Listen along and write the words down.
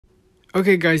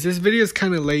Okay guys, this video is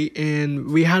kind of late and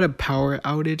we had a power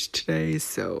outage today,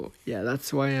 so yeah,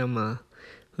 that's why I'm a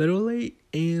little late.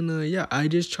 And yeah, I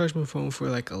just charged my phone for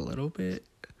like a little bit,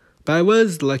 but I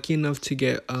was lucky enough to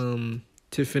get to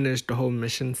finish the whole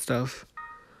mission stuff.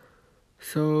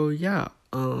 So yeah,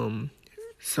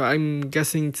 so I'm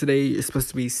guessing today is supposed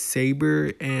to be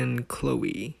Saber and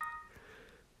Chloe.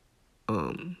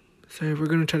 So we're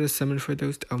gonna try to summon for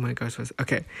those. Oh my gosh,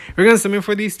 okay, we're gonna summon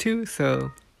for these two.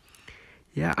 So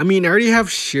yeah, I mean, I already have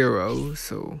Shiro,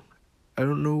 so I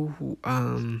don't know who,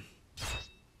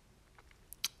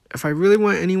 if I really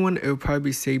want anyone, it would probably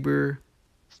be Saber.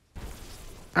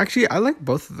 Actually, I like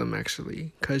both of them,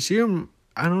 actually, because Shiro,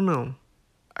 I don't know.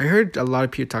 I heard a lot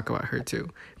of people talk about her, too.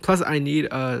 Plus, I need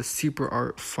a Super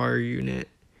Art Fire unit.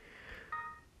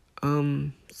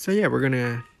 So yeah, we're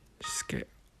gonna just get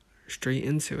straight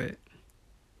into it.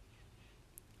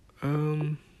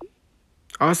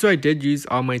 Also, I did use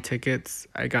all my tickets.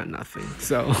 I got nothing,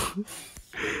 so...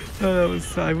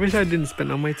 I wish I didn't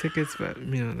spend all my tickets, but,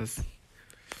 you know, that's...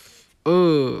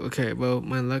 Oh, okay, well,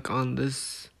 my luck on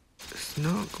this is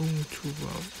not going too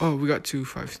well. Oh, we got 2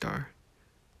 5-star.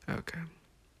 Okay.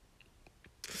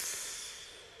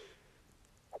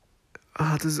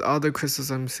 Ah, this is all the crystals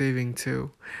I'm saving,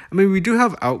 too. I mean, we do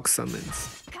have Alk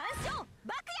summons.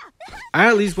 I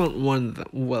at least want one of them.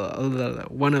 Well,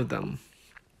 one of them.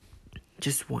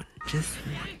 Just one. Just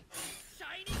one.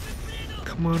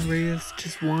 Come on, Reyes.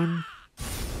 Just one.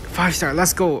 5-star.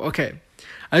 Let's go. Okay.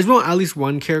 I just want at least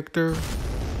one character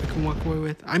I can walk away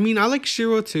with. I mean, I like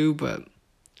Shiro too, but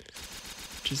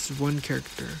just one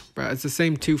character. But it's the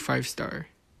same 2 5-star.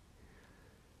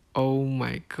 Oh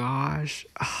my gosh.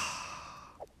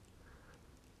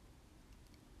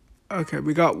 Okay,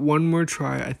 we got one more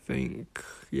try, I think.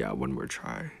 Yeah, one more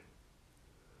try.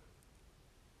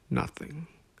 Nothing.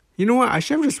 You know what? I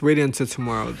should have just waited until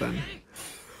tomorrow then.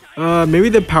 Maybe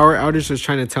the power outage was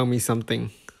trying to tell me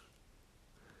something.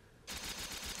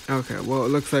 Okay, well, it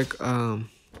looks like, man,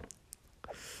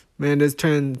 this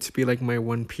turned to be like my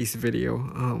One Piece video.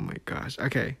 Oh my gosh.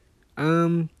 Okay.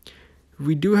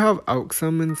 We do have Alk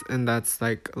summons, and that's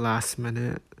like last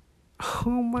minute.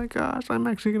 Oh my gosh, I'm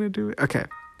actually gonna do it. Okay.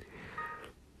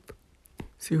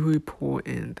 See who we pull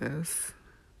in this.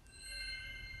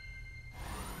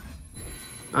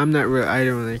 I don't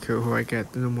really care who I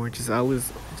get no more. Just at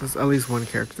least one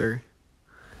character.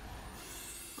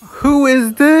 Who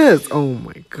is this? Oh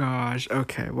my gosh.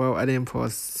 Okay, well, I didn't pull a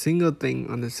single thing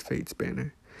on this Fates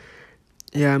banner.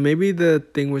 Yeah, maybe the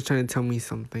thing was trying to tell me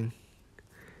something.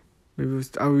 Maybe it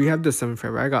was, oh, we have the summon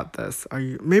forever. I got this.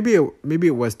 Maybe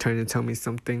it was trying to tell me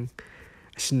something.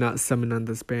 I should not summon on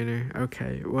this banner.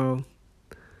 Okay, well.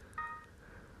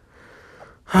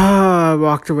 I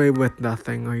walked away with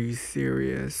nothing. Are you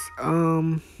serious?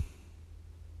 When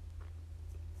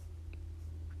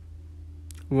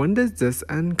does this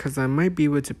end? Because I might be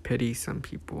able to pity some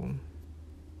people.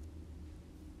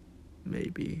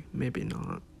 Maybe. Maybe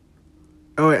not.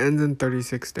 Oh, it ends in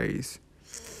 36 days.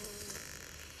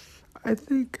 I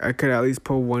think I could at least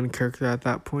pull one character at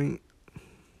that point.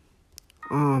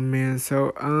 Oh, man.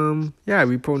 So, yeah,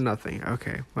 we pulled nothing.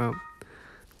 Okay, well.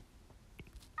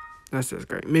 That's just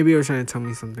great. Maybe it was trying to tell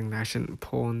me something that I shouldn't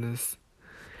pull on this.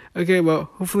 Okay, well,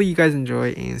 hopefully you guys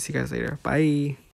enjoy and see you guys later. Bye.